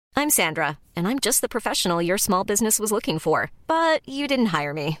I'm Sandra, and I'm just the professional your small business was looking for. But you didn't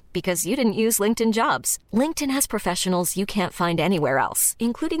hire me because you didn't use LinkedIn Jobs. LinkedIn has professionals you can't find anywhere else,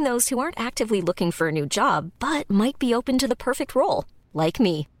 including those who aren't actively looking for a new job, but might be open to the perfect role, like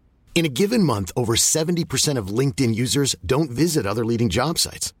me. In a given month, over 70% of LinkedIn users don't visit other leading job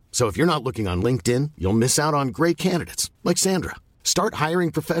sites. So if you're not looking on LinkedIn, you'll miss out on great candidates like Sandra. Start hiring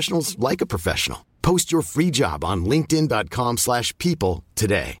professionals like a professional. Post your free job on linkedin.com/people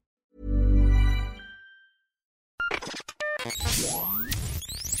today.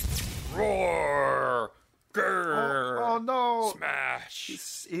 Roar! Grrr! Oh no!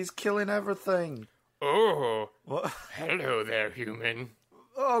 Smash! He's killing everything. Oh, What? hello there, human.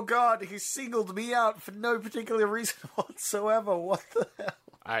 Oh god, he singled me out for no particular reason whatsoever. What the hell?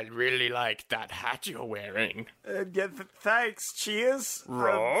 I really like that hat you're wearing. Yeah, thanks. Cheers.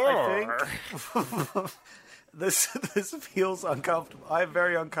 Roar! I think this feels uncomfortable. I'm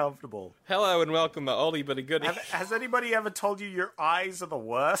very uncomfortable. Hello and welcome to Oldie But a Goodie. Has anybody ever told you your eyes are the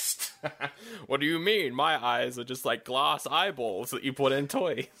worst? What do you mean? My eyes are just like glass eyeballs that you put in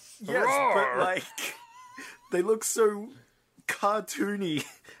toys. Yes, Roar! but like they look so cartoony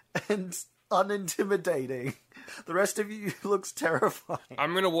and unintimidating. The rest of you looks terrifying.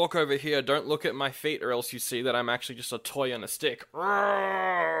 I'm gonna walk over here. Don't look at my feet, or else you see that I'm actually just a toy on a stick.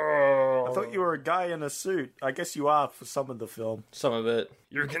 I thought you were a guy in a suit. I guess you are for some of the film. Some of it.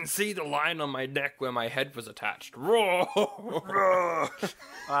 You can see the line on my neck where my head was attached. Roar!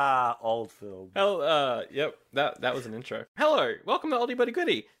 Ah, old film. Hell, yep, that was an intro. Hello, welcome to Oldie But a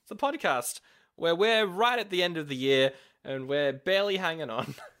Goodie. It's a podcast where we're right at the end of the year and we're barely hanging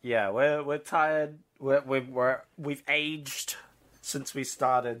on. Yeah, we're tired. We've aged since we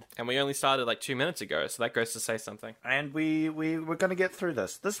started, And we only started like 2 minutes ago, so that goes to say something. and we're gonna get through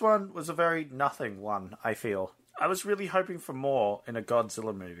this. This one was a very nothing one. I feel I was really hoping for more in a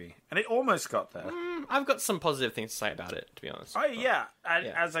Godzilla movie, and it almost got there. I've got some positive things to say about it, to be honest. Oh yeah, and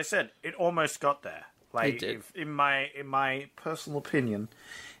Yeah. as I said, it almost got there. Like It did. in my personal opinion,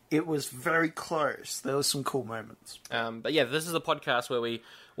 it was very close. There were some cool moments. But yeah, this is a podcast where we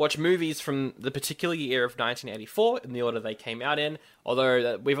watch movies from the particular year of 1984 in the order they came out in.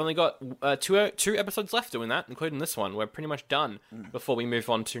 Although we've only got two episodes left doing that, including this one. We're pretty much done before we move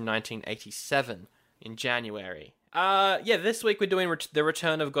on to 1987 in January. Yeah, this week we're doing The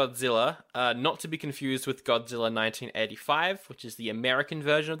Return of Godzilla, not to be confused with Godzilla 1985, which is the American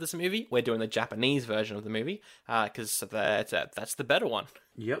version of this movie. We're doing the Japanese version of the movie, because that's the better one.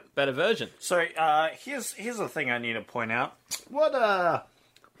 Yep. Better version. So here's the thing I need to point out.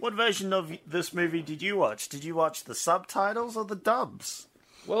 What version of this movie did you watch? Did you watch the subtitles or the dubs?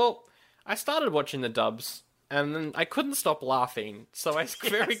 Well, I started watching the dubs, and then I couldn't stop laughing, so I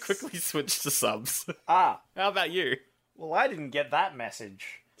very quickly switched to subs. Ah, How about you? well, I didn't get that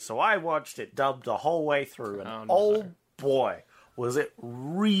message, so I watched it dubbed the whole way through, and Oh, no. oh boy, was it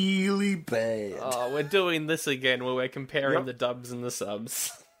really bad. Oh, we're doing this again, where we're comparing Yep. the dubs and the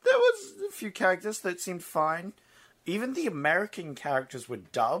subs. There was a few characters that seemed fine. Even the American characters were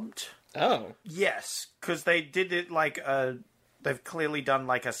dubbed. Oh. Yes, because they did it like they've clearly done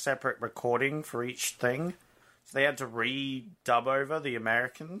like a separate recording for each thing. So they had to re-dub over the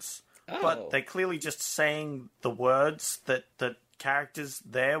Americans. Oh. But they clearly just saying the words that the characters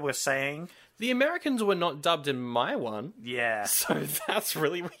there were saying. The Americans were not dubbed in my one, Yeah. so that's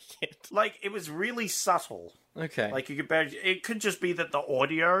really weird. Like, it was really subtle. Okay. Like, you could barely... It could just be that the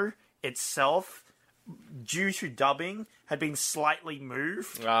audio itself, due to dubbing, had been slightly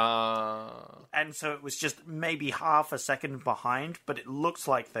moved. And so it was just maybe half a second behind, but it looks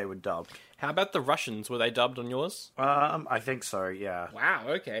like they were dubbed. How about the Russians? Were they dubbed on yours? I think so, yeah. Wow,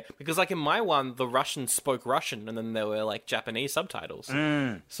 okay. Because, like, in my one, the Russians spoke Russian, and then there were, like, Japanese subtitles.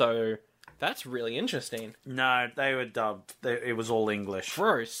 So, that's really interesting. No, they were dubbed. It was all English.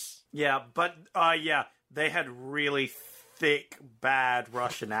 Gross. Yeah, but, yeah, they had really thick, bad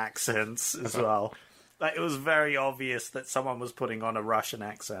Russian accents as well. Like, it was very obvious that someone was putting on a Russian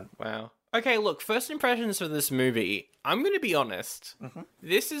accent. Wow. Okay, look, first impressions for this movie, I'm going to be honest.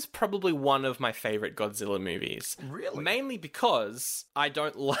 This is probably one of my favorite Godzilla movies. Really? Mainly because I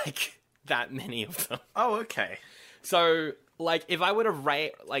don't like that many of them. Oh, okay. So, like, if I were to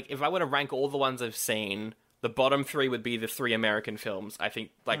rank all the ones I've seen, the bottom three would be the three American films. I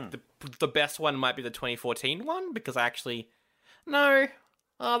think, like, the best one might be the 2014 one, because no,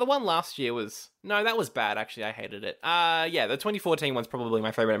 the one last year was... No, that was bad, actually. I hated it. Yeah, the 2014 one's probably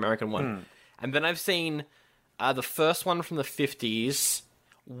my favorite American one. And then I've seen the first one from the 50s,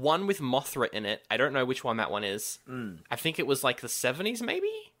 one with Mothra in it. I don't know which one that one is. I think it was like the 70s,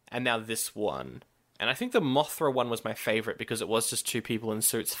 maybe? And now this one. And I think the Mothra one was my favorite because it was just two people in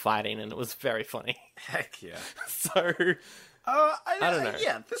suits fighting, and it was very funny. Heck yeah. So, I don't know.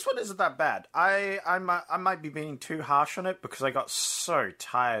 Yeah, this one isn't that bad. I might be being too harsh on it because I got so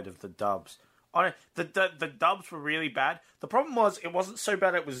tired of the dubs. The dubs were really bad. The problem was it wasn't so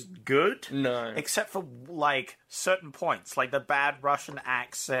bad it was good. No. Except for, like, certain points. Like, the bad Russian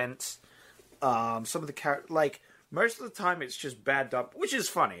accent. Some of the characters... Like, most of the time it's just bad dub, which is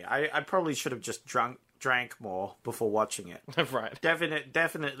funny. I probably should have just drank more before watching it. Right.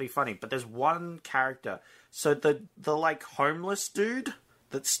 Definitely funny. But there's one character. So the like, homeless dude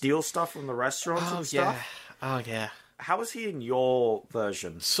that steals stuff from the restaurants and stuff. Oh, yeah. How is he in your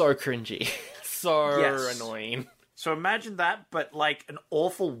version? So cringy. Annoying. So imagine that, but like an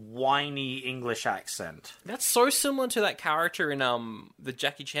awful whiny English accent. That's so similar to that character in the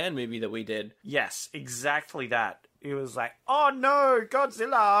Jackie Chan movie that we did. Yes, exactly that. He was like, "Oh no,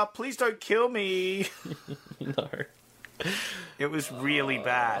 Godzilla, please don't kill me." No. It was really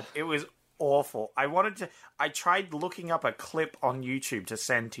bad. It was awful. I tried looking up a clip on YouTube to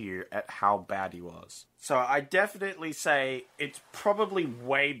send to you at how bad he was. So I definitely say it's probably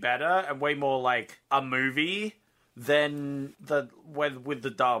way better and way more like a movie than with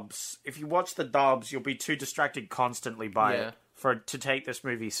the dubs. If you watch the dubs, you'll be too distracted constantly by it to take this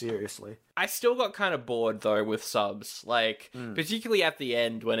movie seriously. I still got kind of bored though with subs, like particularly at the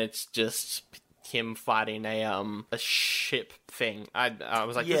end when it's just him fighting a ship thing. I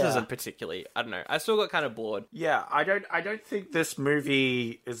was like, this isn't particularly. I don't know. I still got kind of bored. Yeah, I don't think this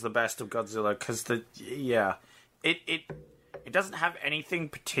movie is the best of Godzilla because it doesn't have anything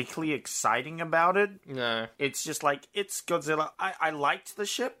particularly exciting about it. No, it's just like it's Godzilla. I liked the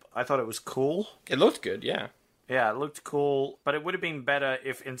ship. I thought it was cool. It looked good. Yeah. Yeah, it looked cool, but it would have been better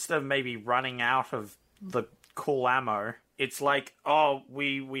if instead of maybe running out of the cool ammo, it's like, oh,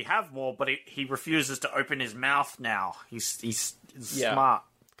 we have more, but he refuses to open his mouth now. He's smart.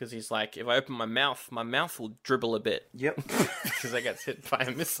 Because he's like, if I open my mouth will dribble a bit. Yep. Because I get hit by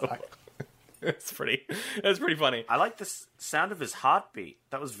a missile. That's pretty funny. I like the sound of his heartbeat.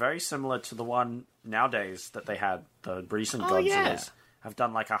 That was very similar to the one nowadays that they had, the recent Godzillas. Yeah. Have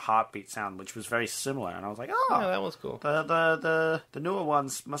done like a heartbeat sound, which was very similar, and I was like, "Oh, yeah, that was cool." The newer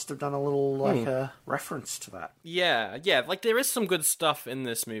ones must have done a little like a reference to that. Yeah. Like there is some good stuff in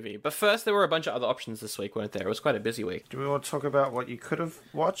this movie, but first there were a bunch of other options this week, weren't there? It was quite a busy week. Do we want to talk about what you could have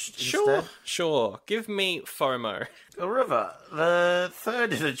watched instead? Sure. Give me FOMO. The River, the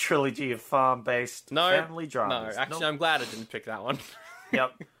third in a trilogy of farm-based family dramas. No, actually, I'm glad I didn't pick that one.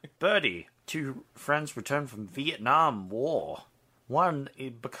 Yep. Birdie, two friends return from Vietnam War. One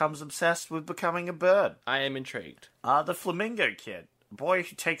becomes obsessed with becoming a bird. I am intrigued. The Flamingo Kid, a boy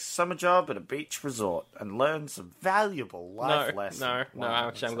who takes a summer job at a beach resort and learns a valuable life lesson. No,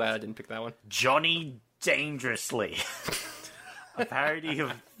 actually, I'm glad I didn't pick that one. Johnny Dangerously, a parody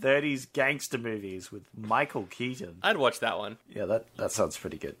of 30s gangster movies with Michael Keaton. I'd watch that one. Yeah, that sounds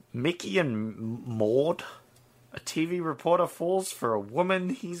pretty good. Mickey and Maude. A TV reporter falls for a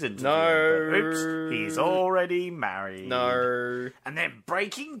woman he's interviewing. No. But oops, he's already married. No. And then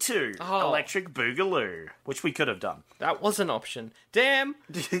Breaking 2, Electric Boogaloo, which we could have done. That was an option. Damn.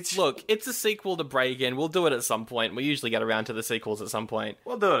 Look, it's a sequel to Break-In. We'll do it at some point. We usually get around to the sequels at some point.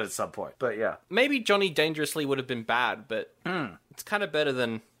 We'll do it at some point, but yeah. Maybe Johnny Dangerously would have been bad, but it's kind of better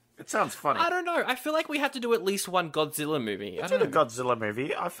than... It sounds funny. I don't know. I feel like we had to do at least one Godzilla movie. We did a Godzilla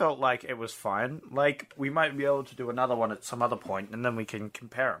movie. I felt like it was fine. Like, we might be able to do another one at some other point, and then we can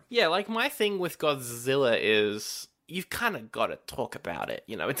compare them. Yeah, like, my thing with Godzilla is... You've kind of got to talk about it.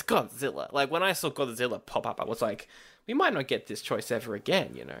 You know, it's Godzilla. Like, when I saw Godzilla pop up, I was like, we might not get this choice ever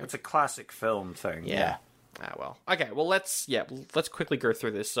again, you know? It's a classic film thing. Yeah. Ah, well. Okay, well, let's quickly go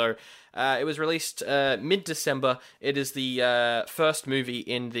through this. So, it was released mid-December. It is the first movie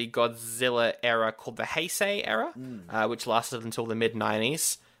in the Godzilla era called the Heisei era, which lasted until the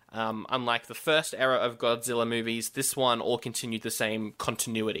mid-90s. Unlike the first era of Godzilla movies, this one all continued the same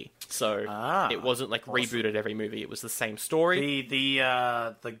continuity. So, it wasn't like rebooted every movie. It was the same story. The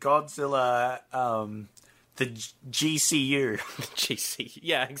Godzilla, the GCU. GC,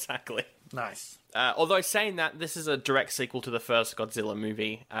 yeah, exactly. Nice. Although saying that, this is a direct sequel to the first Godzilla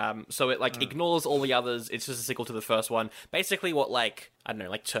movie. So it, ignores all the others. It's just a sequel to the first one. Basically what, I don't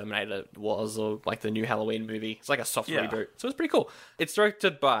know, Terminator was, or, the new Halloween movie. It's like a soft reboot. So it's pretty cool. It's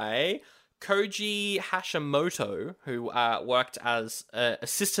directed by Koji Hashimoto, who worked as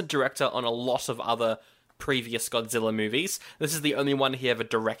assistant director on a lot of other previous Godzilla movies. This is the only one he ever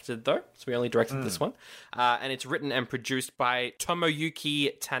directed, though. So he only directed this one. And it's written and produced by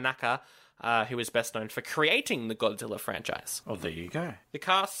Tomoyuki Tanaka, who is best known for creating the Godzilla franchise. Oh, there you go. The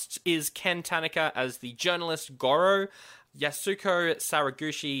cast is Ken Tanaka as the journalist Goro. Yasuko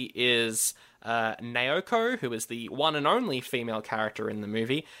Saraguchi is Naoko, who is the one and only female character in the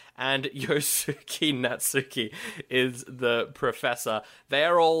movie, and Yosuke Natsuki is the professor. They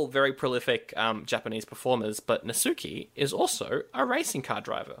are all very prolific Japanese performers, but Natsuki is also a racing car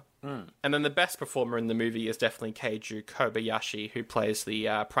driver. And then the best performer in the movie is definitely Keiju Kobayashi, who plays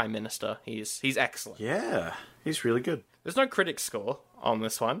the Prime Minister. He's excellent. Yeah, he's really good. There's no critic score on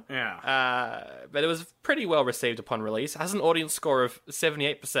this one. Yeah. But it was pretty well received upon release. It has an audience score of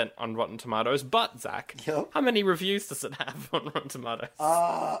 78% on Rotten Tomatoes. But, Zach, how many reviews does it have on Rotten Tomatoes?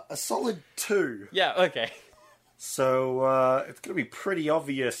 A solid 2. Yeah, okay. So, it's going to be pretty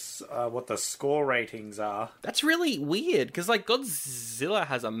obvious what the score ratings are. That's really weird, because, like, Godzilla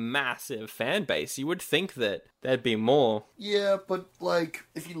has a massive fan base. You would think that there'd be more. Yeah, but, like,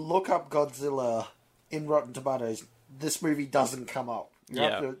 if you look up Godzilla in Rotten Tomatoes, this movie doesn't come up. You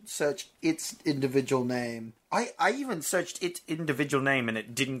have to search its individual name. I even searched its individual name and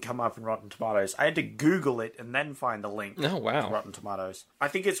it didn't come up in Rotten Tomatoes. I had to Google it and then find the link Oh, wow. to Rotten Tomatoes. I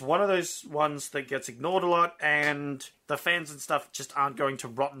think it's one of those ones that gets ignored a lot, and the fans and stuff just aren't going to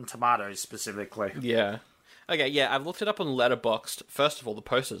Rotten Tomatoes specifically. Yeah. Okay, yeah, I've looked it up on Letterboxd. First of all, the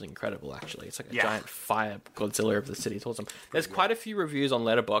poster's incredible, actually. It's like a giant fire Godzilla of the city. It's awesome. There's quite a few reviews on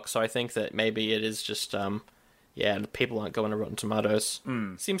Letterboxd, so I think that maybe it is just... the people aren't going to Rotten Tomatoes.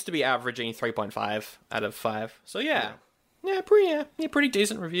 Seems to be averaging 3.5 out of 5. So yeah, pretty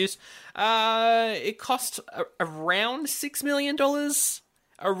decent reviews. It cost around $6 million,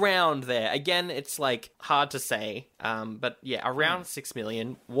 around there. Again, it's like hard to say, but yeah, around 6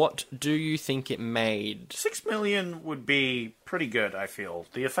 million. What do you think it made? 6 million would be pretty good. I feel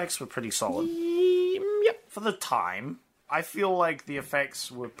the effects were pretty solid. Yep, for the time. I feel like the effects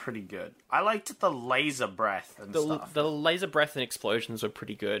were pretty good. I liked the laser breath and stuff. The laser breath and explosions were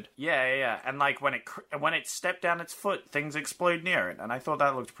pretty good. Yeah. And like when it stepped down its foot, things explode near it, and I thought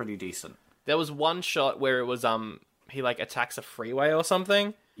that looked pretty decent. There was one shot where it was he like attacks a freeway or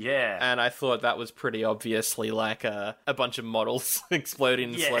something. Yeah. And I thought that was pretty obviously like a bunch of models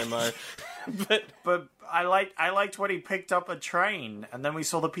exploding in slow-mo. but I liked when he picked up a train and then we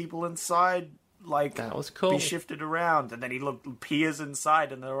saw the people inside. Like, that was cool. Be shifted around, and then he peers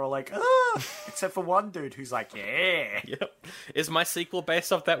inside, and they're all like, ah! Except for one dude who's like, yeah. Yep. Is my sequel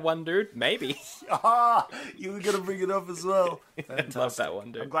based off that one dude? Maybe. You were gonna bring it up as well. I love that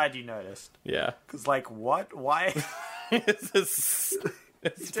one dude. I'm glad you noticed. Yeah. Because, like, what? Why? He takes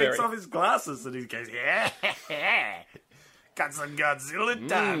off his glasses, and he goes, yeah. Got some Godzilla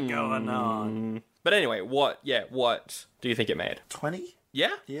time going on. But anyway, what do you think it made? 20?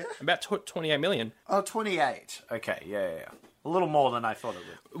 Yeah? Yeah. About 28 million. Oh, 28. Okay, yeah. A little more than I thought it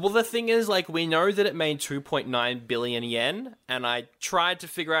would. Well, the thing is, like, we know that it made 2.9 billion yen, and I tried to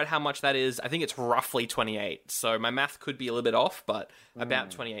figure out how much that is. I think it's roughly 28, so my math could be a little bit off, but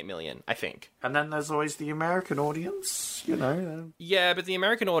about 28 million, I think. And then there's always the American audience, you know. Yeah, but the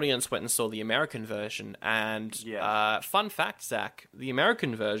American audience went and saw the American version, and fun fact, Zach, the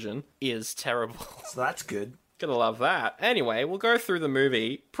American version is terrible. So that's good. Gonna love that. Anyway, we'll go through the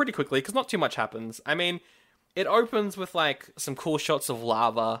movie pretty quickly, because not too much happens. I mean, it opens with, like, some cool shots of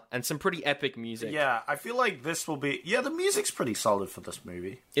lava and some pretty epic music. Yeah, I feel like this will be... Yeah, the music's pretty solid for this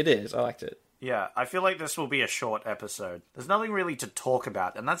movie. It is. I liked it. Yeah, I feel like this will be a short episode. There's nothing really to talk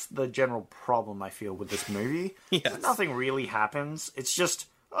about, and that's the general problem I feel with this movie. Yes. Nothing really happens. It's just,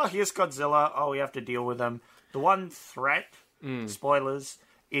 oh, here's Godzilla. Oh, we have to deal with him. The one threat, spoilers,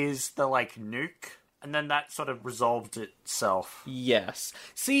 is the, like, nuke. And then that sort of resolved itself. Yes.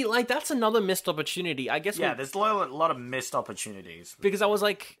 See, like, that's another missed opportunity. I guess. Yeah, there's a lot of missed opportunities. Because I was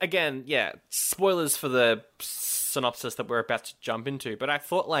like, again, spoilers for the synopsis that we're about to jump into, but I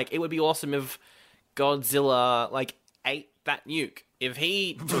thought, like, it would be awesome if Godzilla, like, ate that nuke. If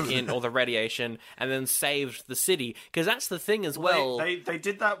he took in all the radiation and then saved the city. Because that's the thing as well. They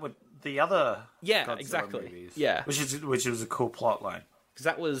did that with the other Godzilla movies. Yeah. Which was a cool plot line. Because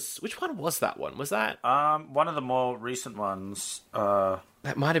that was... Which one was that one? Was that... one of the more recent ones.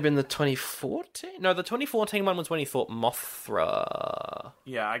 That might have been the 2014? No, the 2014 one was when he fought Mothra.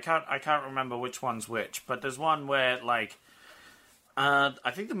 Yeah, I can't remember which one's which, but there's one where, like... I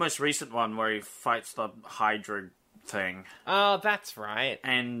think the most recent one where he fights the Hydra thing. Oh, that's right.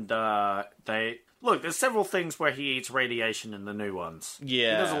 And, Look, there's several things where he eats radiation in the new ones.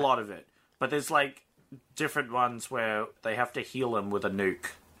 Yeah. There's a lot of it. But there's, like... different ones where they have to heal him with a nuke.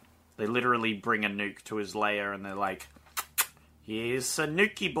 They literally bring a nuke to his lair and they're like, here's a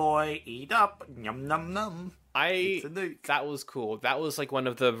nukey boy, eat up, yum num num. That was cool. That was like one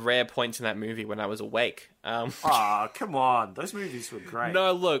of the rare points in that movie when I was awake. Come on. Those movies were great.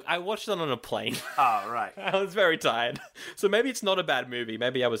 No, look, I watched it on a plane. Oh, right. I was very tired. So maybe it's not a bad movie.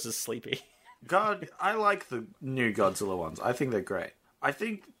 Maybe I was just sleepy. God, I like the new Godzilla ones. I think they're great. I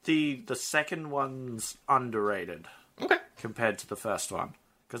think the second one's underrated. Okay. Compared to the first one.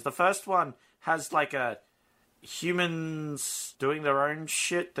 Because the first one has like a humans doing their own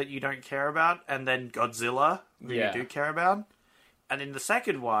shit that you don't care about, and then Godzilla, who you do care about. And in the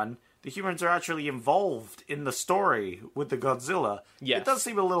second one, the humans are actually involved in the story with the Godzilla. Yes. It does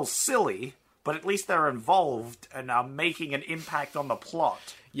seem a little silly, but at least they're involved and are making an impact on the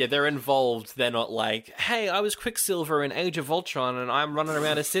plot. Yeah, they're involved. They're not like, hey, I was Quicksilver in Age of Ultron and I'm running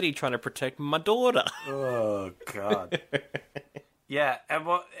around a city trying to protect my daughter. Oh, God. Yeah, and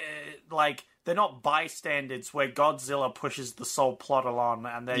they're not bystanders where Godzilla pushes the sole plot along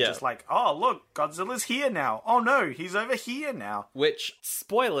and they're just like, oh, look, Godzilla's here now. Oh, no, he's over here now. Which,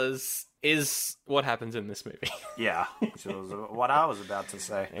 spoilers, is what happens in this movie. Yeah, which was what I was about to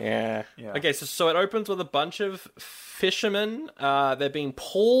say. Yeah. Okay, so it opens with a bunch of fishermen. They're being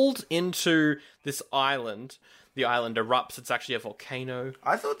pulled into this island. The island erupts. It's actually a volcano.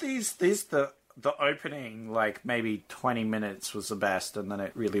 I thought the opening, like, maybe 20 minutes was the best, and then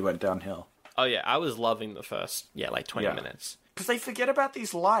it really went downhill. Oh, yeah, I was loving the first, 20 minutes. Because they forget about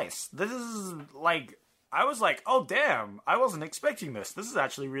these lice. This is, like... I was like, oh, damn, I wasn't expecting this. This is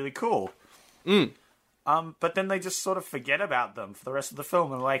actually really cool. But then they just sort of forget about them for the rest of the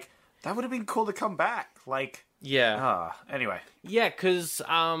film, and like, that would have been cool to come back. Like... Yeah. Anyway. Yeah, because,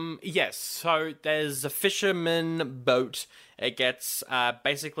 yes, so there's a fisherman boat. It gets,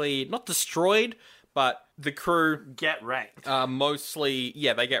 basically, not destroyed, but the crew... Get wrecked. Mostly,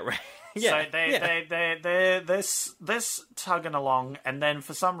 they get wrecked. Yeah. So they're tugging along, and then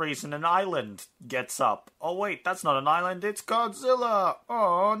for some reason an island gets up. Oh wait, that's not an island, it's Godzilla!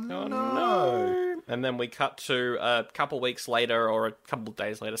 Oh no! And then we cut to a couple weeks later, or a couple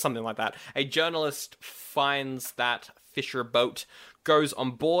days later, something like that. A journalist finds that fisher boat, goes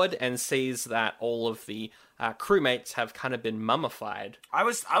on board, and sees that all of the crewmates have kind of been mummified. I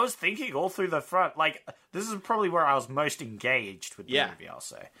was thinking all through the front, like, this is probably where I was most engaged with the movie, I'll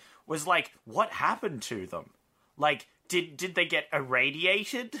say. Was like, what happened to them? Like, did they get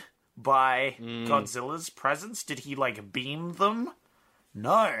irradiated by Godzilla's presence? Did he, like, beam them?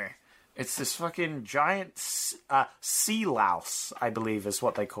 No. It's this fucking giant sea louse, I believe is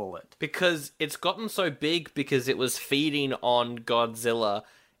what they call it. Because it's gotten so big because it was feeding on Godzilla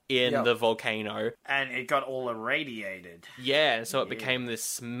in the volcano. And it got all irradiated. Yeah, so it became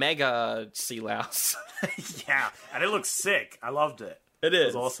this mega sea louse. Yeah, and it looks sick. I loved it. It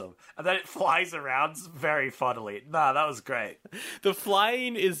is. It was awesome. And then it flies around very funnily. Nah, that was great. The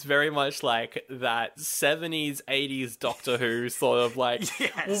flying is very much like that 70s, 80s Doctor Who sort of like,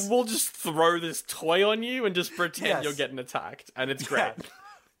 we'll just throw this toy on you and just pretend you're getting attacked. And it's great. Yeah.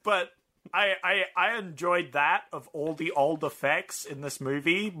 But I enjoyed that of all the old effects in this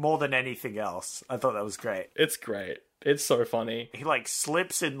movie more than anything else. I thought that was great. It's great. It's so funny. He, like,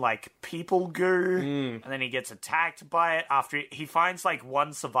 slips in, like, people goo, and then he gets attacked by it after he finds, like,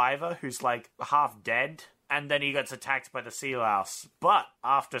 one survivor who's, like, half dead, and then he gets attacked by the sea louse. But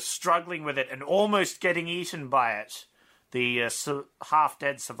after struggling with it and almost getting eaten by it, the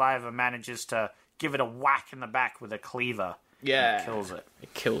half-dead survivor manages to give it a whack in the back with a cleaver. Yeah. And it kills it.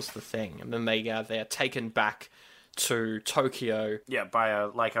 It kills the thing. And then they are taken back to Tokyo. Yeah, by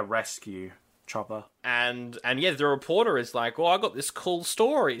a rescue chopper. And the reporter is like, I got this cool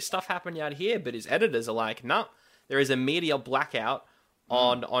story. Stuff happened out here. But his editors are like, no, there is a media blackout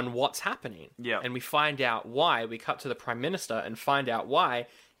on what's happening. Yeah. And we find out why. We cut to the Prime Minister and find out why.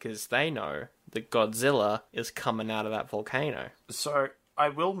 Because they know that Godzilla is coming out of that volcano. So I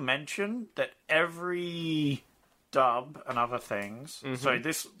will mention that every dub and other things. So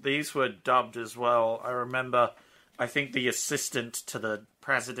these were dubbed as well. I remember, I think the assistant to the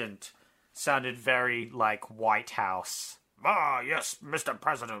president sounded very like White House. Ah, yes, Mr.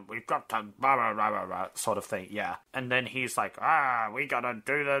 President, we've got to blah, blah, blah, blah, blah, sort of thing, yeah. And then he's like, we gotta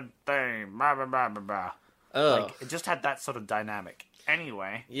do the thing, blah, blah, blah, blah, blah. Like, it just had that sort of dynamic.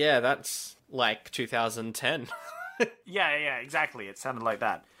 Anyway. Yeah, that's like 2010. Yeah, exactly. It sounded like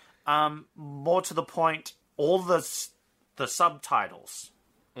that. More to the point, all the subtitles.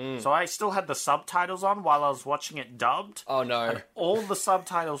 So I still had the subtitles on while I was watching it dubbed. Oh, no. And all the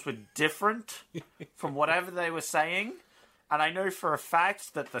subtitles were different from whatever they were saying. And I know for a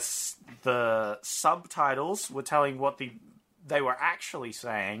fact that the subtitles were telling what they were actually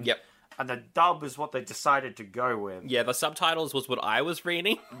saying. Yep. And the dub is what they decided to go with. Yeah, the subtitles was what I was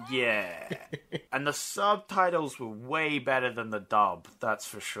reading. Yeah. And the subtitles were way better than the dub, that's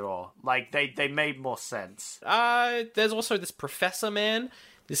for sure. Like, they made more sense. There's also this professor man,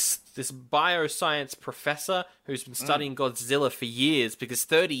 this bioscience professor who's been studying Godzilla for years, because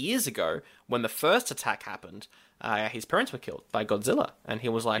 30 years ago, when the first attack happened, his parents were killed by Godzilla. And he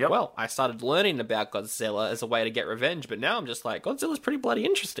was like, well, I started learning about Godzilla as a way to get revenge, but now I'm just like, Godzilla's pretty bloody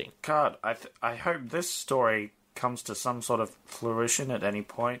interesting. God, I hope this story comes to some sort of fruition at any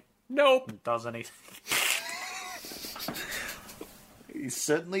point. Nope. Does anything. He's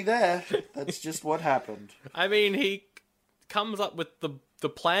certainly there. That's just what happened. I mean, he comes up with the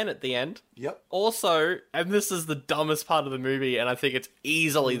plan at the end. Yep. Also, and this is the dumbest part of the movie, and I think it's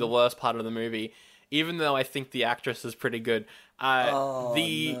easily the worst part of the movie, even though I think the actress is pretty good.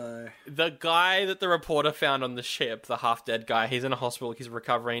 The guy that the reporter found on the ship, the half-dead guy, he's in a hospital, he's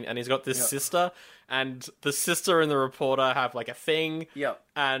recovering, and he's got this sister, and the sister and the reporter have, like, a thing,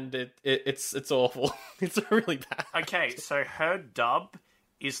 and it's awful. It's really bad. Okay, so her dub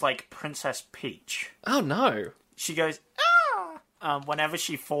is like Princess Peach. Oh, no. She goes, whenever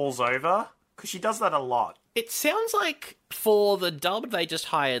she falls over, because she does that a lot. It sounds like for the dub, they just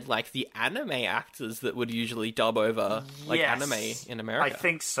hired, like, the anime actors that would usually dub over, like, anime in America. I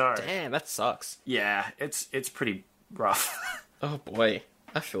think so. Damn, that sucks. Yeah, it's pretty rough. Oh, boy.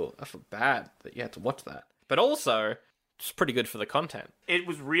 I feel bad that you had to watch that. But also, it's pretty good for the content. It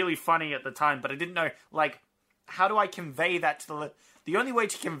was really funny at the time, but I didn't know, like, how do I convey that to the only way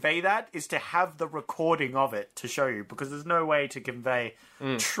to convey that is to have the recording of it to show you, because there's no way to convey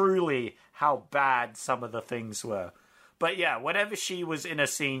truly how bad some of the things were. But yeah, whenever she was in a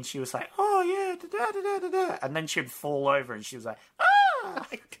scene, she was like, oh yeah, da-da-da-da-da, and then she'd fall over and she was like, ah!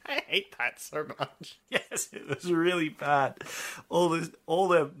 I hate that so much. Yes, it was really bad. All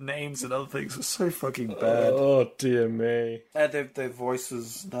their names and other things were so fucking bad. Oh, dear me. Their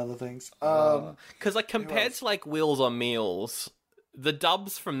voices and other things. Because, like, compared to, like, Wheels on Meals, the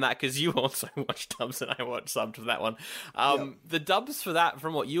dubs from that, because you also watched dubs and I watched subs for that one, the dubs for that,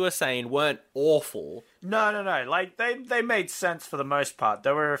 from what you were saying, weren't awful. No. Like, they made sense for the most part.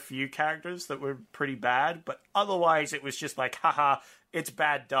 There were a few characters that were pretty bad, but otherwise it was just like, haha, it's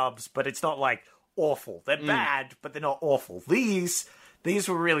bad dubs, but it's not, like, awful. They're bad, but they're not awful. These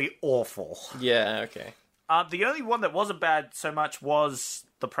were really awful. Yeah, okay. The only one that wasn't bad so much was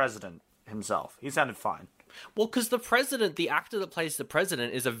the president himself. He sounded fine. Well, because the actor that plays the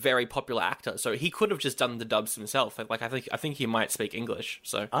president is a very popular actor, so he could have just done the dubs himself. Like, I think he might speak English,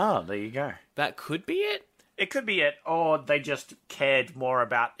 so... Oh, there you go. That could be it? It could be it, or they just cared more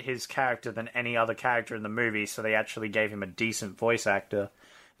about his character than any other character in the movie, so they actually gave him a decent voice actor.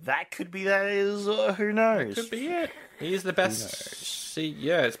 That could be that is, who knows? Could be it. He's the best... See,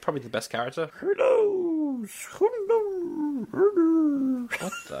 yeah, it's probably the best character. Who knows? What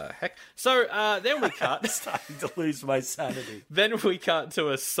the heck? So, then we cut... Starting to lose my sanity. Then we cut to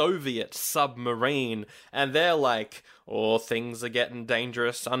a Soviet submarine, and they're like, oh, things are getting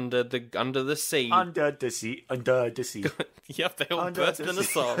dangerous under the sea. Under the sea. Yep, they all burst in a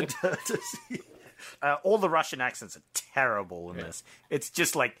song. Under the sea. All the Russian accents are terrible in this. It's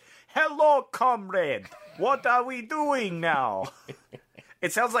just like, hello, comrade. What are we doing now?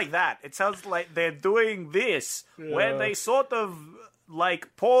 It sounds like that. It sounds like they're doing this, where they sort of,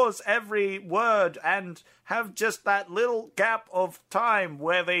 like, pause every word and have just that little gap of time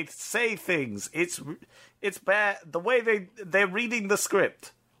where they say things. It's bad. The way they're reading the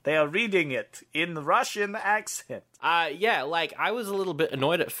script. They are reading it in the Russian accent. Yeah, like, I was a little bit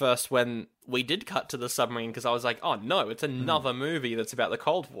annoyed at first when we did cut to the submarine, because I was like, oh no, it's another movie that's about the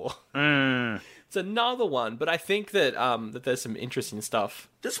Cold War. It's another one, but I think that that there's some interesting stuff.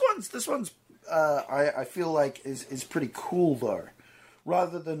 This one's I feel like is pretty cool though.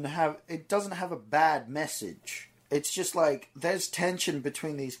 Rather than it doesn't have a bad message. It's just like there's tension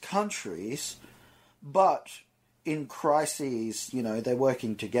between these countries, but in crises, they're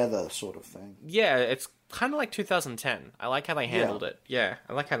working together, sort of thing. Yeah, it's kind of like 2010. I like how they handled it. Yeah,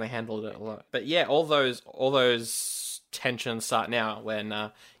 I like how they handled it a lot. But yeah, all those tensions start now when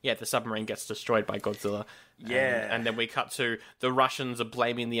the submarine gets destroyed by Godzilla. Yeah. And then we cut to the Russians are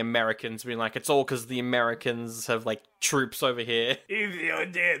blaming the Americans, being like, it's all because the Americans have, like, troops over here.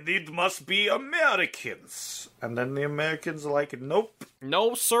 It must be Americans. And then the Americans are like, nope.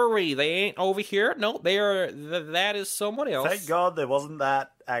 No, sorry, they ain't over here. No, that is someone else. Thank God there wasn't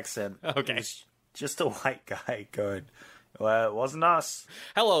that accent. Okay. It was just a white guy going, well, it wasn't us.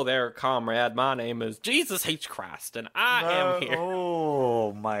 Hello there, comrade. My name is Jesus H. Christ, and I am here.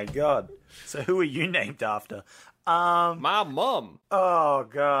 Oh, my God. So who are you named after? My mom. Oh,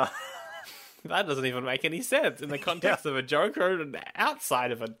 God. That doesn't even make any sense in the context of a joke or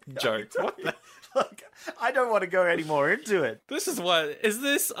outside of a joke. What the... Look, I don't want to go any more into it. This is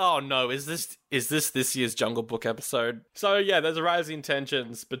this? Oh no, is this this year's Jungle Book episode? So yeah, there's rising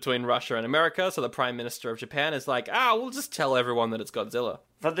tensions between Russia and America, so the Prime Minister of Japan is like, we'll just tell everyone that it's Godzilla.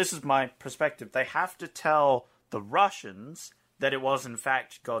 But this is my perspective. They have to tell the Russians that it was in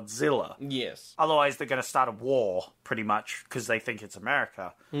fact Godzilla. Yes. Otherwise they're going to start a war, pretty much, because they think it's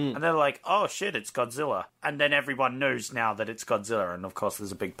America. And they're like, oh shit, it's Godzilla. And then everyone knows now that it's Godzilla, and of course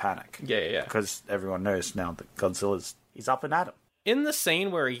there's a big panic. Yeah. Because everyone knows now that Godzilla's he's up and at 'em. In the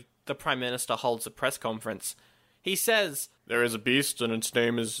scene where the Prime Minister holds a press conference, he says, there is a beast and its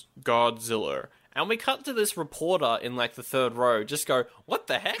name is Godzilla. And we cut to this reporter in like the third row just go, what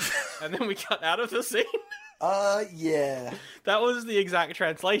the heck? And then we cut out of the scene. Yeah. That was the exact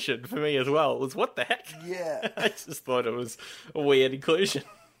translation for me as well. It was, what the heck? Yeah. I just thought it was a weird inclusion.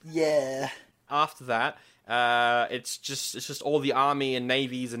 Yeah. After that, it's just all the army and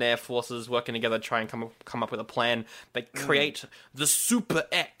navies and air forces working together to try and come up with a plan. They create the Super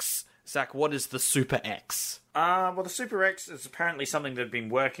X. Zach, what is the Super X? Well, the Super X is apparently something they've been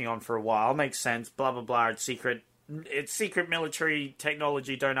working on for a while. Makes sense. Blah, blah, blah. It's secret. It's secret military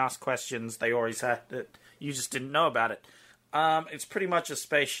technology. Don't ask questions. They always had it. You just didn't know about it. It's pretty much a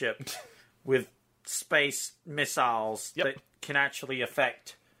spaceship with space missiles that can actually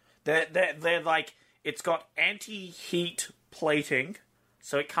affect. They're like, it's got anti-heat plating,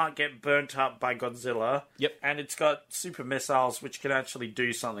 so it can't get burnt up by Godzilla. Yep. And it's got super missiles which can actually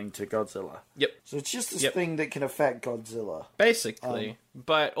do something to Godzilla. Yep. So it's just this thing that can affect Godzilla. Basically.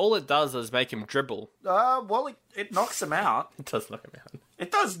 But all it does is make him dribble. Well, it knocks him out. It does knock him out.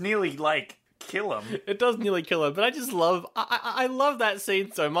 It does nearly, kill him. It does nearly kill him, but I just love... I love that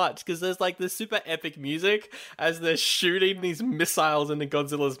scene so much, because there's, this super epic music as they're shooting these missiles into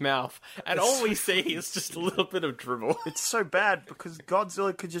Godzilla's mouth, and all we see is just a little bit of dribble. It's so bad, because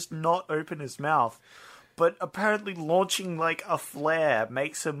Godzilla could just not open his mouth. But apparently launching, a flare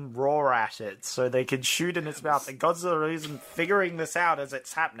makes him roar at it, so they can shoot in its mouth. And Godzilla isn't figuring this out as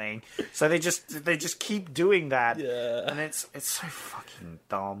it's happening, so they just keep doing that. Yeah. And it's so fucking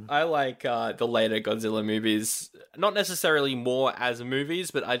dumb. I like the later Godzilla movies, not necessarily more as movies,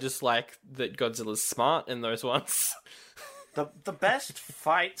 but I just like that Godzilla's smart in those ones. The best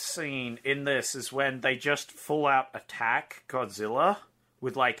fight scene in this is when they just full out attack Godzilla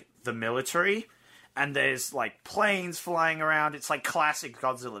with, the military. And there's, planes flying around. It's classic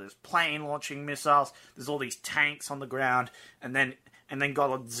Godzilla. There's plane launching missiles. There's all these tanks on the ground. And then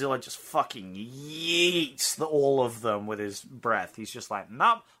Godzilla just fucking yeets all of them with his breath. He's just like,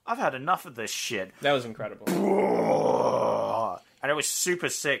 nope, I've had enough of this shit. That was incredible. And it was super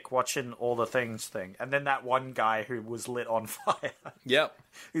sick watching all the things thing. And then that one guy who was lit on fire. Yep.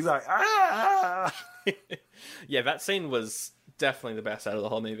 He's like, ah! Yeah, that scene was... definitely the best out of the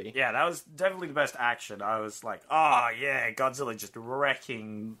whole movie. Yeah, that was definitely the best action. I was like, oh yeah, Godzilla just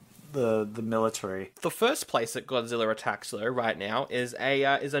wrecking the military. The first place that Godzilla attacks, though, right now, is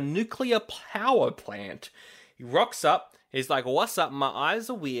a nuclear power plant. He rocks up, he's like, what's up, my eyes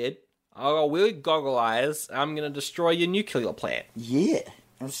are weird, I got weird goggle eyes, I'm gonna destroy your nuclear plant. Yeah,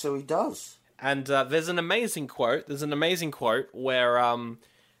 and so he does. And there's an amazing quote where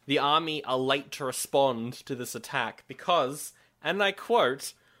the army are late to respond to this attack because... and I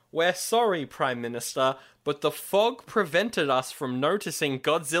quote, "We're sorry, Prime Minister, but the fog prevented us from noticing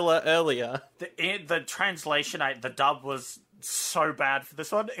Godzilla earlier." The translation, the dub was so bad for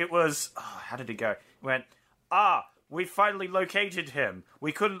this one. It was... how did it go? It went, we finally located him.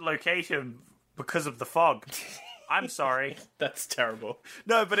 We couldn't locate him because of the fog. I'm sorry. That's terrible.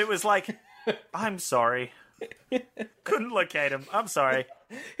 No, but it was like, I'm sorry. Couldn't locate him. I'm sorry.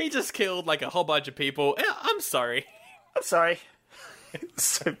 He just killed, a whole bunch of people. I'm sorry. I'm sorry. It's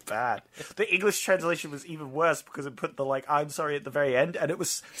so bad. The English translation was even worse because it put the, I'm sorry at the very end, and it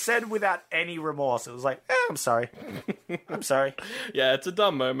was said without any remorse. It was like, I'm sorry. I'm sorry. Yeah, it's a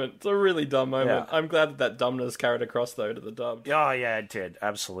dumb moment. It's a really dumb moment. Yeah. I'm glad that dumbness carried across, though, to the dub. Oh, yeah, it did.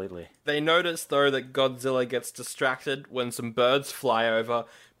 Absolutely. They notice, though, that Godzilla gets distracted when some birds fly over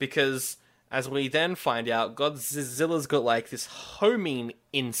because... as we then find out, Godzilla's got, this homing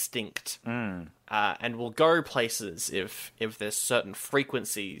instinct. And will go places if there's certain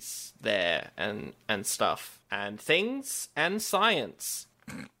frequencies there and stuff. And things and science.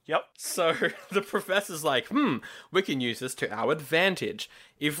 Yep. So the professor's like, we can use this to our advantage.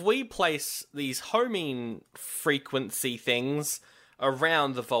 If we place these homing frequency things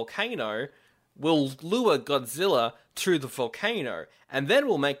around the volcano... we'll lure Godzilla to the volcano, and then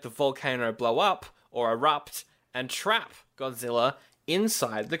we'll make the volcano blow up or erupt and trap Godzilla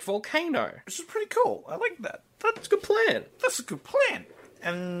inside the volcano. Which is pretty cool. I like that. That's a good plan. That's a good plan.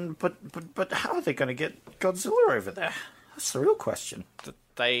 And but how are they going to get Godzilla over there? That's the real question.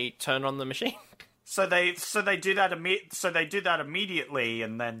 They turn on the machine. So they do that immediately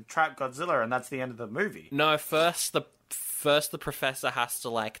and then trap Godzilla, and that's the end of the movie. No, first the professor has to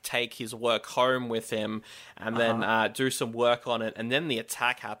like take his work home with him and then do some work on it, and then the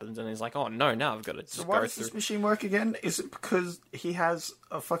attack happens and he's like, oh no, now I've got to just so why go does through. This machine work again? Is it because he has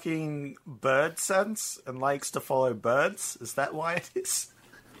a fucking bird sense and likes to follow birds? Is that why it is?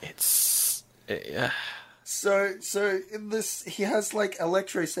 It's So in this, he has like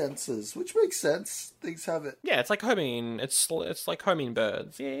electrosensors, which makes sense. Things have it. yeah, it's like homing. It's like homing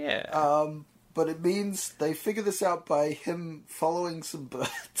birds. Yeah. But it means they figure this out by him following some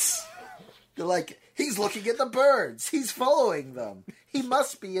birds. They're like, he's looking at the birds. He's following them. He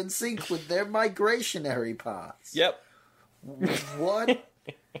must be in sync with their migrationary paths. Yep. What?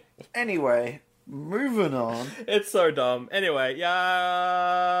 Anyway, moving on. It's so dumb. Anyway,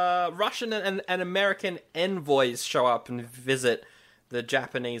 Russian and American envoys show up and visit the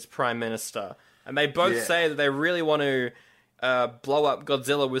Japanese Prime Minister. And they both say that they really want to blow up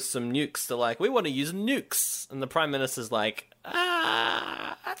Godzilla with some nukes. They're like, we want to use nukes. And the Prime Minister's like,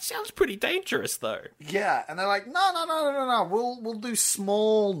 that sounds pretty dangerous, though. Yeah, and they're like, no. We'll do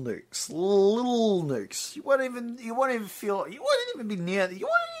small nukes, little nukes. You won't even be near. You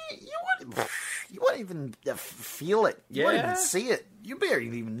won't even feel it. You won't even see it. You barely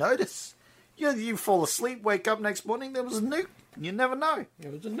even notice. You fall asleep, wake up next morning, there was a nuke. You never know.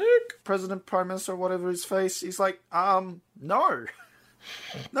 It was a nuke. President, Prime Minister, or whatever his face, he's like, no.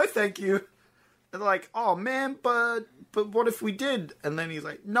 No, thank you. And they're like, oh man, but what if we did? And then he's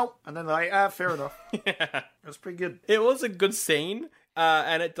like, nope. And then they're like, fair enough. Yeah. That's pretty good. It was a good scene,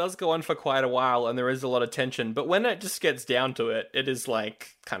 and it does go on for quite a while, and there is a lot of tension. But when it just gets down to it, it is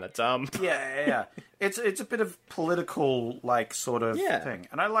like kind of dumb. Yeah. It's a bit of political like sort of thing,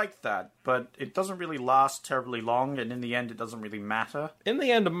 and I like that. But it doesn't really last terribly long, and in the end, it doesn't really matter. In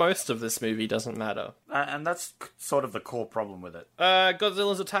the end, most of this movie doesn't matter, and that's sort of the core problem with it.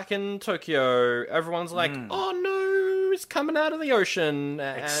 Godzilla's attacking Tokyo. Everyone's like, "Oh no, it's coming out of the ocean!"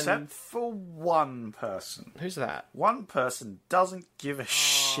 Except for one person. Who's that? One person doesn't give a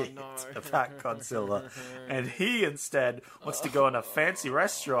shit about Godzilla, and he instead wants to go in a fancy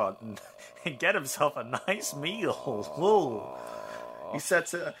restaurant and get himself a nice meal. Ooh. He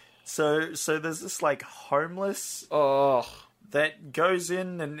sets it. So there's this like homeless that goes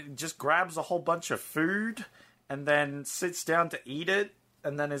in and just grabs a whole bunch of food and then sits down to eat it,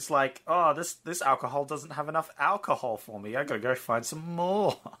 and then is like, oh, this alcohol doesn't have enough alcohol for me. I gotta go find some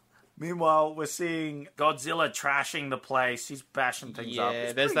more. Meanwhile, we're seeing Godzilla trashing the place. He's bashing things up.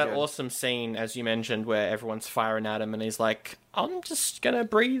 Yeah, there's that awesome scene, as you mentioned, where everyone's firing at him, and he's like, I'm just gonna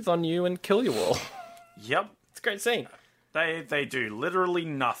breathe on you and kill you all. Yep. It's a great scene. They do literally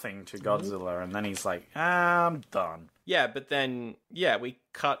nothing to Godzilla, and then he's like, I'm done. Yeah, but then, we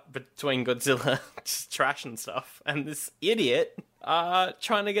cut between Godzilla just trashing stuff, and this idiot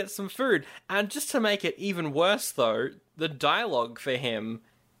trying to get some food. And just to make it even worse, though, the dialogue for him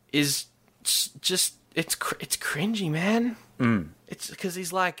is just it's cringy, man. It's because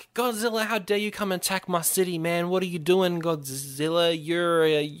he's like, Godzilla, how dare you come and attack my city, man? What are you doing, Godzilla?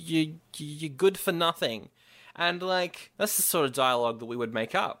 You're good for nothing. And like, that's the sort of dialogue that we would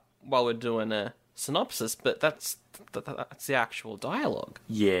make up while we're doing a synopsis, but that's the actual dialogue.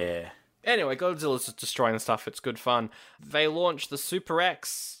 Yeah. Anyway, Godzilla's just destroying stuff. It's good fun. They launch the Super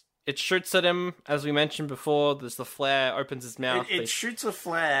X. It shoots at him, as we mentioned before. There's the flare, opens his mouth. It shoots a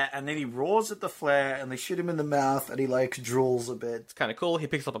flare, and then he roars at the flare, and they shoot him in the mouth, and he, like, drools a bit. It's kind of cool. He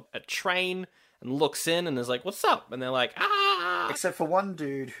picks up a train and looks in and is like, what's up? And they're like, ah! Except for one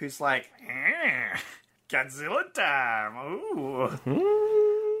dude who's like, Godzilla time! Ooh.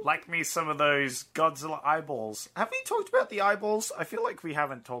 Like me some of those Godzilla eyeballs. Have we talked about the eyeballs? I feel like we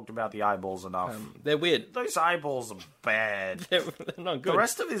haven't talked about the eyeballs enough. They're weird. Those eyeballs are bad. They're not good. The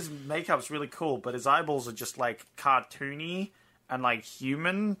rest of his makeup's really cool, but his eyeballs are just like cartoony and like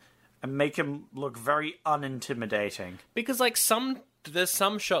human and make him look very unintimidating. Because like there's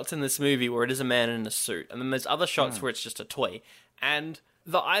some shots in this movie where it is a man in a suit, and then there's other shots where it's just a toy. And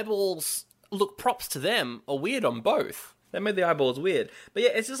the eyeballs, look, props to them, are weird on both. They made the eyeballs weird. But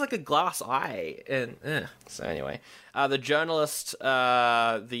yeah, it's just like a glass eye. And so anyway, the journalist,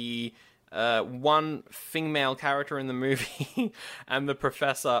 the one female character in the movie, and the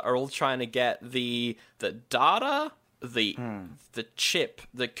professor are all trying to get the data, the chip,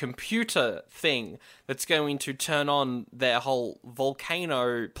 the computer thing that's going to turn on their whole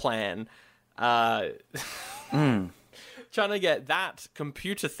volcano plan. trying to get that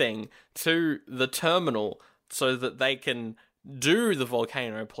computer thing to the terminal so that they can do the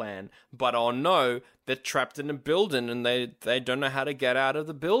volcano plan. But oh no, they're trapped in a building and they don't know how to get out of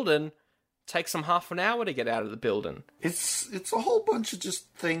the building. Takes them half an hour to get out of the building. It's a whole bunch of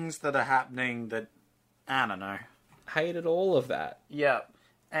just things that are happening that, I don't know. Hated all of that. Yeah,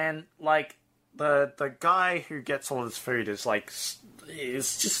 and like the guy who gets all this food is like,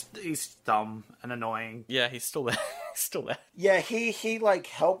 he's dumb and annoying. Yeah, he's still there. He's still there. Yeah, he like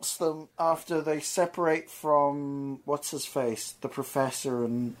helps them after they separate from what's his face, the professor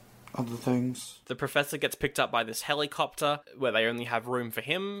and other things. The professor gets picked up by this helicopter where they only have room for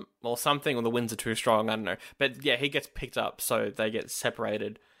him or something, or the winds are too strong, I don't know. But yeah, he gets picked up, so they get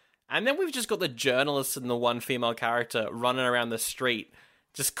separated. And then we've just got the journalist and the one female character running around the street,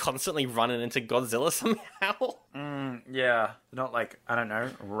 just constantly running into Godzilla somehow. Yeah, not like, I don't know,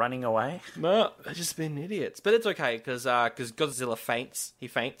 running away. No, they're just being idiots. But it's okay, because Godzilla faints. He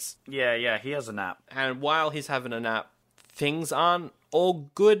faints. Yeah, he has a nap. And while he's having a nap, things aren't all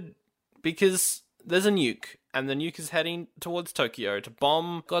good, because there's a nuke, and the nuke is heading towards Tokyo to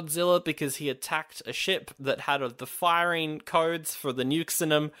bomb Godzilla because he attacked a ship that had the firing codes for the nukes in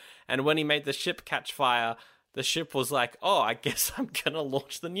them, and when he made the ship catch fire, the ship was like, oh, I guess I'm gonna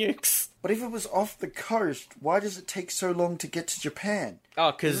launch the nukes. But if it was off the coast, why does it take so long to get to Japan?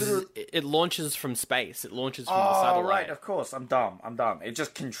 Oh, because it launches from space. It launches from the satellite. Oh, right, of course. I'm dumb. It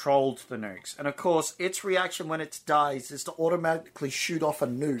just controlled the nukes. And of course, its reaction when it dies is to automatically shoot off a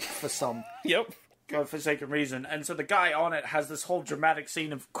nuke for some Yep. godforsaken reason. And so the guy on it has this whole dramatic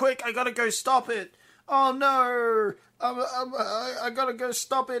scene of, quick, I gotta go stop it. Oh no, I gotta go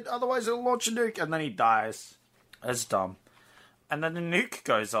stop it, otherwise it'll launch a nuke. And then he dies. That's dumb. And then the nuke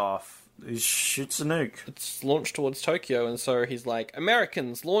goes off. He shoots a nuke. It's launched towards Tokyo, and so he's like,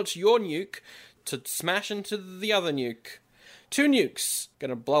 Americans, launch your nuke to smash into the other nuke. 2 nukes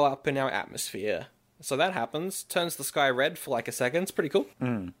gonna blow up in our atmosphere. So that happens. Turns the sky red for like a second. It's pretty cool.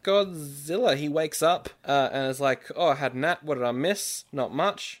 Godzilla, he wakes up and is like, oh, I had a nap. What did I miss? Not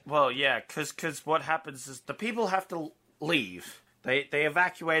much. Well, yeah, because what happens is the people have to leave. They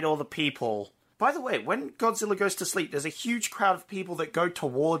evacuate all the people. By the way, when Godzilla goes to sleep, there's a huge crowd of people that go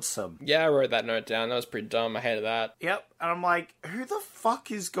towards him. Yeah, I wrote that note down. That was pretty dumb. I hated that. Yep, and I'm like, who the fuck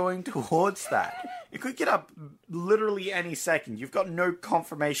is going towards that? It could get up literally any second. You've got no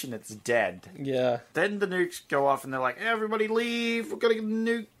confirmation it's dead. Yeah. Then the nukes go off and they're like, everybody leave, we're gonna get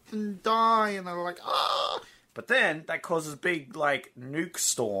nuked and die. And they're like, ah. But then that causes big, like, nuke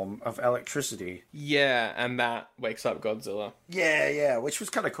storm of electricity. Yeah, and that wakes up Godzilla. Yeah, which was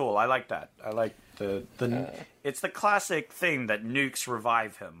kind of cool. I like that. I like it's the classic thing that nukes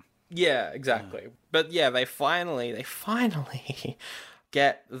revive him. Yeah, exactly. But yeah, they finally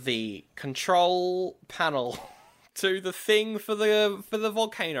get the control panel to the thing for the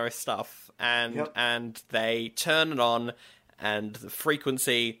volcano stuff, and they turn it on. And the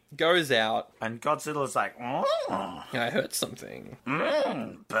frequency goes out. And Godzilla's like, I heard something.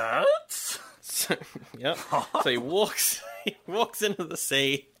 Birds? So, yep. So he walks into the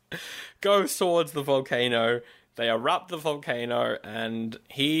sea, goes towards the volcano. They erupt the volcano, and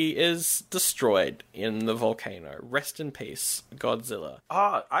he is destroyed in the volcano. Rest in peace, Godzilla.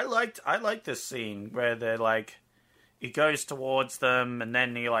 Oh, I liked this scene where they're like, he goes towards them, and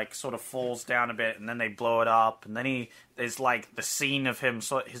then he, like, sort of falls down a bit, and then they blow it up, and then there's, like, the scene of him,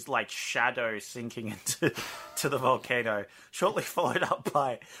 his, like, shadow sinking into the volcano, shortly followed up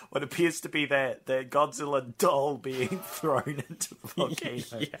by what appears to be the Godzilla doll being thrown into the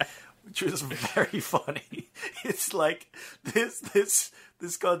volcano, yeah. Which was very funny. It's like, this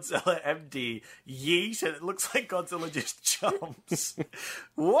Godzilla MD yeet, and it looks like Godzilla just jumps.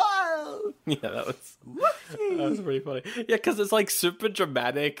 Wow! Yeah, that was pretty funny. Yeah, because it's like super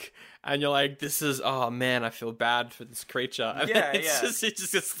dramatic, and you're like, "This is oh man, I feel bad for this creature." And it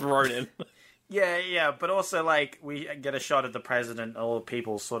just gets thrown in. Yeah, but also like we get a shot of the president, all the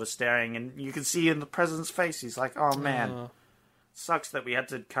people sort of staring, and you can see in the president's face, he's like, "Oh man, sucks that we had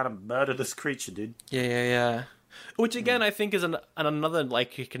to kind of murder this creature, dude." Yeah. Which again, I think is another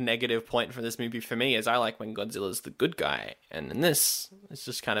like negative point for this movie for me is I like when Godzilla's the good guy, and in this, it's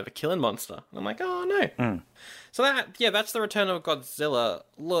just kind of a killing monster. And I'm like, oh no. So that's the return of Godzilla.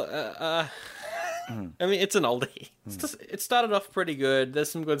 Look, I mean, it's an oldie. It started off pretty good.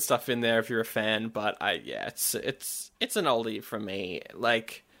 There's some good stuff in there if you're a fan, but it's an oldie for me.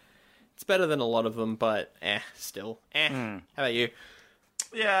 Like, it's better than a lot of them, but still. How about you?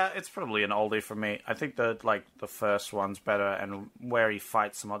 Yeah, it's probably an oldie for me. I think the first one's better, and where he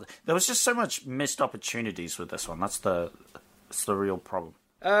fights some other. There was just so much missed opportunities with this one. That's the real problem.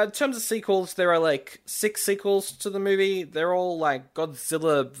 In terms of sequels, there are like 6 sequels to the movie. They're all like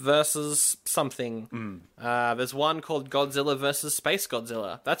Godzilla versus something. There's one called Godzilla versus Space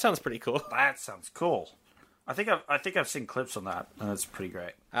Godzilla. That sounds pretty cool. That sounds cool. I think I've seen clips on that, and it's pretty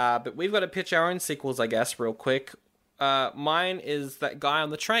great. But we've got to pitch our own sequels, I guess, real quick. Mine is that guy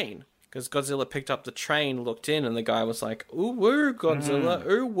on the train. Because Godzilla picked up the train, looked in, and the guy was like, ooh, woo, Godzilla,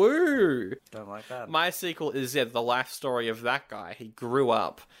 ooh, woo. Don't like that. My sequel is, the life story of that guy. He grew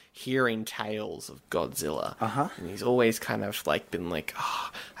up hearing tales of Godzilla. And he's always kind of, like, been like,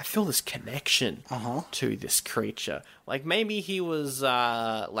 I feel this connection to this creature. Like, maybe he was,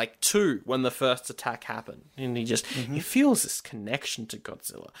 2 when the first attack happened. And he just, he feels this connection to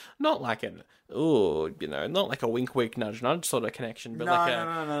Godzilla. Not like not like a wink, wink, nudge, nudge sort of connection, but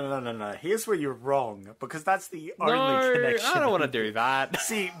No. Here's where you're wrong, because that's the only connection. I don't want to do that.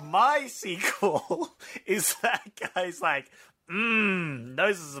 See, my sequel is that guy's like,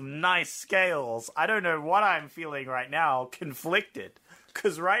 those are some nice scales. I don't know what I'm feeling right now, conflicted.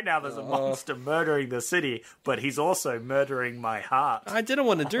 Because right now there's a monster murdering the city, but he's also murdering my heart. I didn't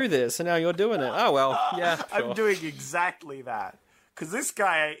want to do this, and now you're doing it. Oh, well, yeah, sure. I'm doing exactly that. Because this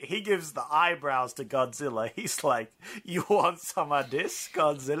guy, he gives the eyebrows to Godzilla. He's like, you want some of this,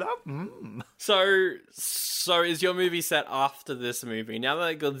 Godzilla? So is your movie set after this movie? Now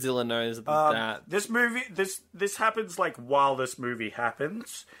that Godzilla knows that... This movie, this happens like while this movie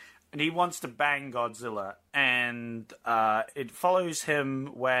happens. And he wants to bang Godzilla. And it follows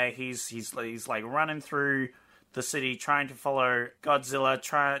him where he's like running through the city trying to follow Godzilla,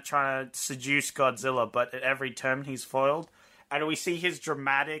 trying to seduce Godzilla. But at every turn he's foiled. And we see his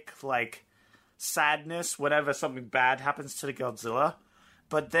dramatic, like, sadness whenever something bad happens to the Godzilla.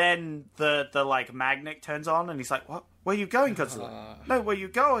 But then the magnet turns on and he's like, what? Where are you going, Godzilla? No, where are you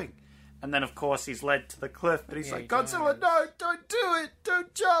going? And then, of course, he's led to the cliff, but he's like, Godzilla, no, don't do it!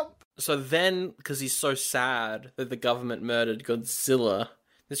 Don't jump! So then, because he's so sad that the government murdered Godzilla,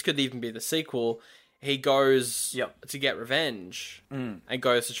 this could even be the sequel, he goes to get revenge and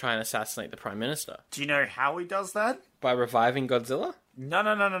goes to try and assassinate the Prime Minister. Do you know how he does that? By reviving Godzilla?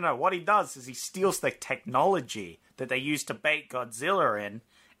 No. What he does is he steals the technology that they used to bait Godzilla in,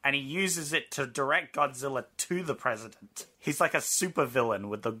 and he uses it to direct Godzilla to the president. He's like a supervillain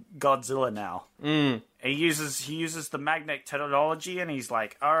with the Godzilla now. He uses the magnet technology, and he's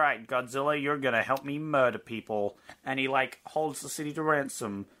like, all right, Godzilla, you're gonna help me murder people. And he, like, holds the city to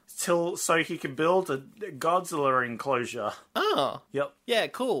ransom so he can build a Godzilla enclosure. Oh. Yep. Yeah,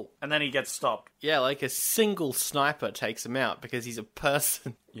 cool. And then he gets stopped. Yeah, like a single sniper takes him out because he's a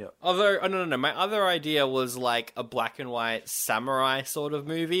person. Yep. Although, no. My other idea was like a black and white samurai sort of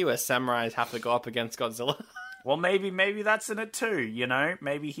movie where samurais have to go up against Godzilla. Well, maybe that's in it too, you know?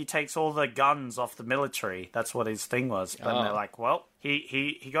 Maybe he takes all the guns off the military. That's what his thing was. But they're like, well,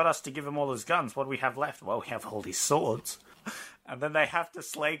 he got us to give him all his guns. What do we have left? Well, we have all these swords. And then they have to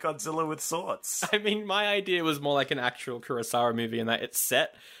slay Godzilla with swords. I mean, my idea was more like an actual Kurosawa movie in that it's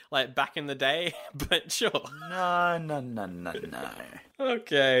set, like, back in the day, but sure. No.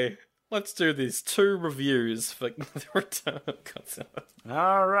 Okay, let's do these 2 reviews for The Return of Godzilla.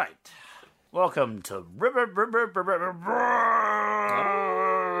 All right. Welcome to Raving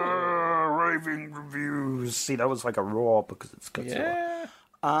Reviews. See, that was like a roar because it's Godzilla.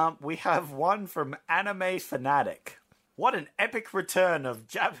 Yeah. We have one from Anime Fanatic. What an epic return of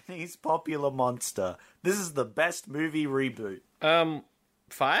Japanese popular monster. This is the best movie reboot.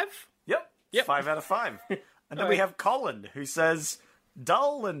 5? Yep. 5 out of 5. And then we have Colin, who says,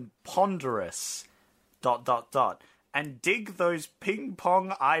 dull and ponderous, ... and dig those ping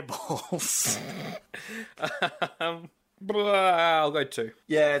pong eyeballs. I'll go 2.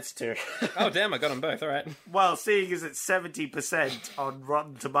 Yeah, it's 2. Oh, damn, I got them both, alright. Well, seeing as it's 70% on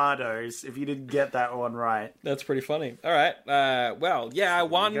Rotten Tomatoes, if you didn't get that one right. That's pretty funny. Alright, well, yeah, I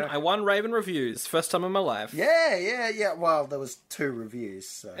won Raven Reviews. First time in my life. Yeah. Well, there was 2 reviews,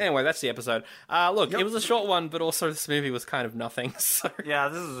 so... Anyway, that's the episode. Look, It was a short one, but also this movie was kind of nothing, so... Yeah,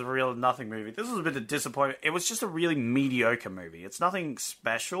 this is a real nothing movie. This was a bit of disappointment. It was just a really mediocre movie. It's nothing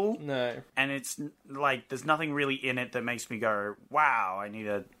special. No. And it's, like, there's nothing really in it that makes me go, wow, I need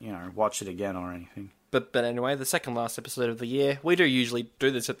to, watch it again or anything. But anyway, the second last episode of the year. We do usually do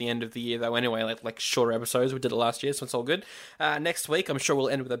this at the end of the year, though, anyway, like shorter episodes. We did it last year, so it's all good. Next week, I'm sure we'll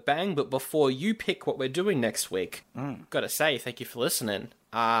end with a bang, but before you pick what we're doing next week, gotta say, thank you for listening.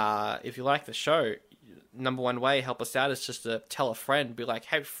 If you like the show, number one way, help us out, is just to tell a friend, be like,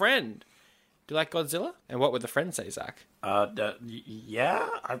 hey, friend, do you like Godzilla? And what would the friend say, Zach? Yeah,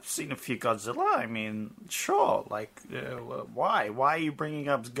 I've seen a few Godzilla. I mean, sure. Like, why? Why are you bringing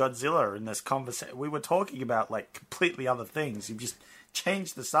up Godzilla in this conversation? We were talking about, like, completely other things. You just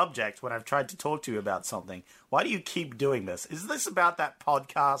change the subject when I've tried to talk to you about something. Why do you keep doing this? Is this about that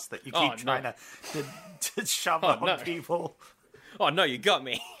podcast that you keep trying to shove on people? Oh, no, you got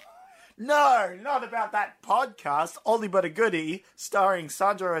me. No, not about that podcast, Oldie But a Goodie, starring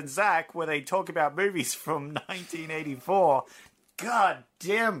Sandra and Zach, where they talk about movies from 1984. God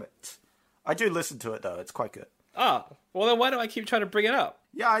damn it. I do listen to it, though. It's quite good. Oh, well then why do I keep trying to bring it up?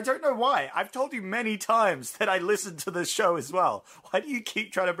 Yeah, I don't know why. I've told you many times that I listen to the show as well. Why do you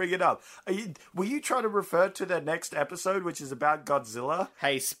keep trying to bring it up? Were you trying to refer to the next episode, which is about Godzilla?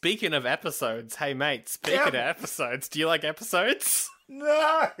 Hey, speaking of episodes, hey mate, speaking of episodes, do you like episodes?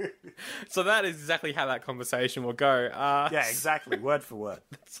 No! So that is exactly how that conversation will go. Yeah, exactly. Word for word.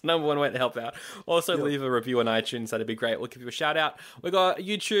 It's the number one way to help out. Also, leave a review on iTunes. That'd be great. We'll give you a shout out. We got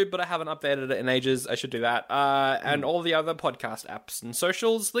YouTube, but I haven't updated it in ages. I should do that. And all the other podcast apps and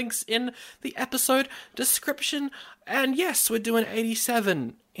socials. Links in the episode description. And yes, we're doing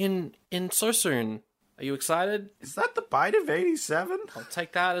 87 in so soon. Are you excited? Is that the bite of 87? I'll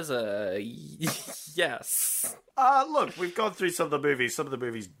take that as a yes. Look, we've gone through some of the movies. Some of the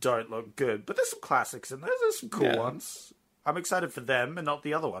movies don't look good, but there's some classics in there. There's some cool ones. I'm excited for them and not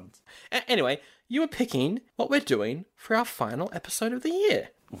the other ones. Anyway, you were picking what we're doing for our final episode of the year.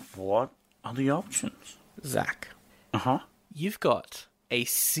 What are the options? Zach. Uh-huh. You've got a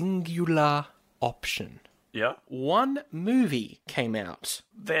singular option. Yeah. One movie came out.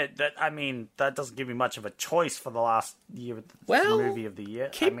 That doesn't give me much of a choice for the last year. Movie of the year.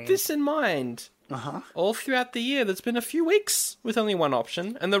 Keep this in mind. All throughout the year, there's been a few weeks with only one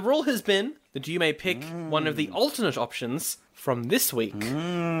option, and the rule has been that you may pick one of the alternate options from this week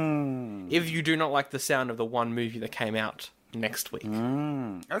if you do not like the sound of the one movie that came out next week.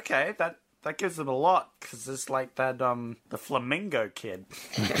 Okay, that gives it a lot, because it's like that, the Flamingo Kid.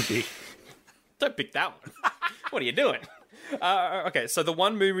 Don't pick that one. What are you doing? Okay, so the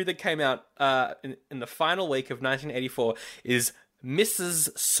one movie that came out in the final week of 1984 is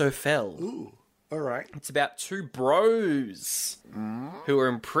Mrs. Sofel. Ooh, all right. It's about two bros who are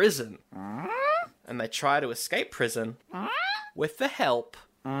in prison, and they try to escape prison with the help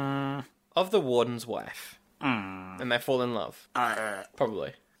of the warden's wife, and they fall in love.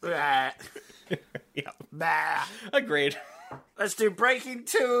 Probably. Yeah. Agreed. Let's do Breaking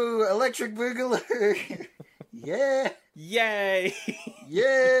 2, Electric Boogaloo. Yeah. Yay.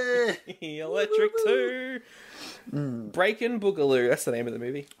 Yeah. Electric 2. Breaking Boogaloo. That's the name of the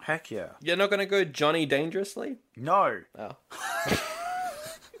movie. Heck yeah. You're not going to go Johnny Dangerously? No. Oh.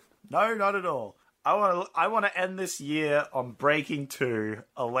 No, not at all. I want to end this year on Breaking 2,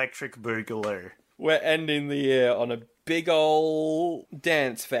 Electric Boogaloo. We're ending the year on a big ol'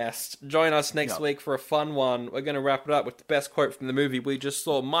 dance fest. Join us next week for a fun one. We're going to wrap it up with the best quote from the movie we just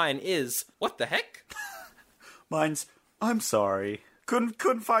saw. Mine is, what the heck? Mine's, I'm sorry. Couldn't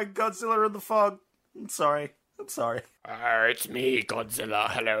find Godzilla in the fog. I'm sorry. It's me,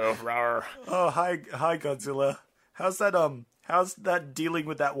 Godzilla. Hello, roar. Oh, hi Godzilla. How's that dealing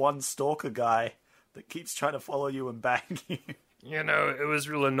with that one stalker guy that keeps trying to follow you and bang you? You know, it was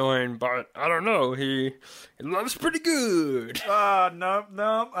real annoying, but I don't know, he loves pretty good.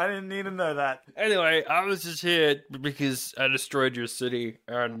 No, I didn't need to know that. Anyway, I was just here because I destroyed your city,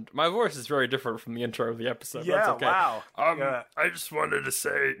 and my voice is very different from the intro of the episode. Yeah, that's okay. Wow. I just wanted to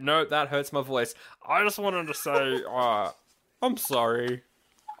say, no, that hurts my voice. I just wanted to say, I'm sorry.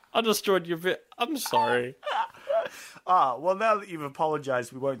 I destroyed your I'm sorry. Well, now that you've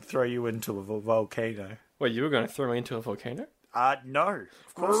apologized, we won't throw you into a volcano. Wait, you were going to throw me into a volcano? No,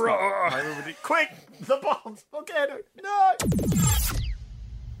 of course not. Quick, the bombs, volcano, no!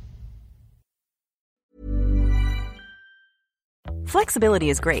 Flexibility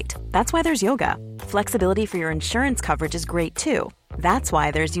is great. That's why there's yoga. Flexibility for your insurance coverage is great too. That's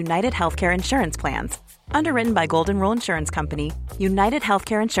why there's United Healthcare Insurance Plans. Underwritten by Golden Rule Insurance Company, United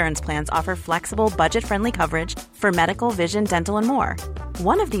Healthcare Insurance Plans offer flexible, budget-friendly coverage for medical, vision, dental, and more.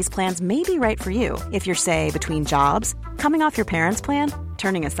 One of these plans may be right for you if you're, say, between jobs, coming off your parents' plan,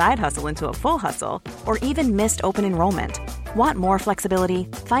 turning a side hustle into a full hustle, or even missed open enrollment. Want more flexibility?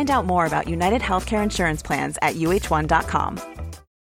 Find out more about United Healthcare Insurance Plans at uh1.com.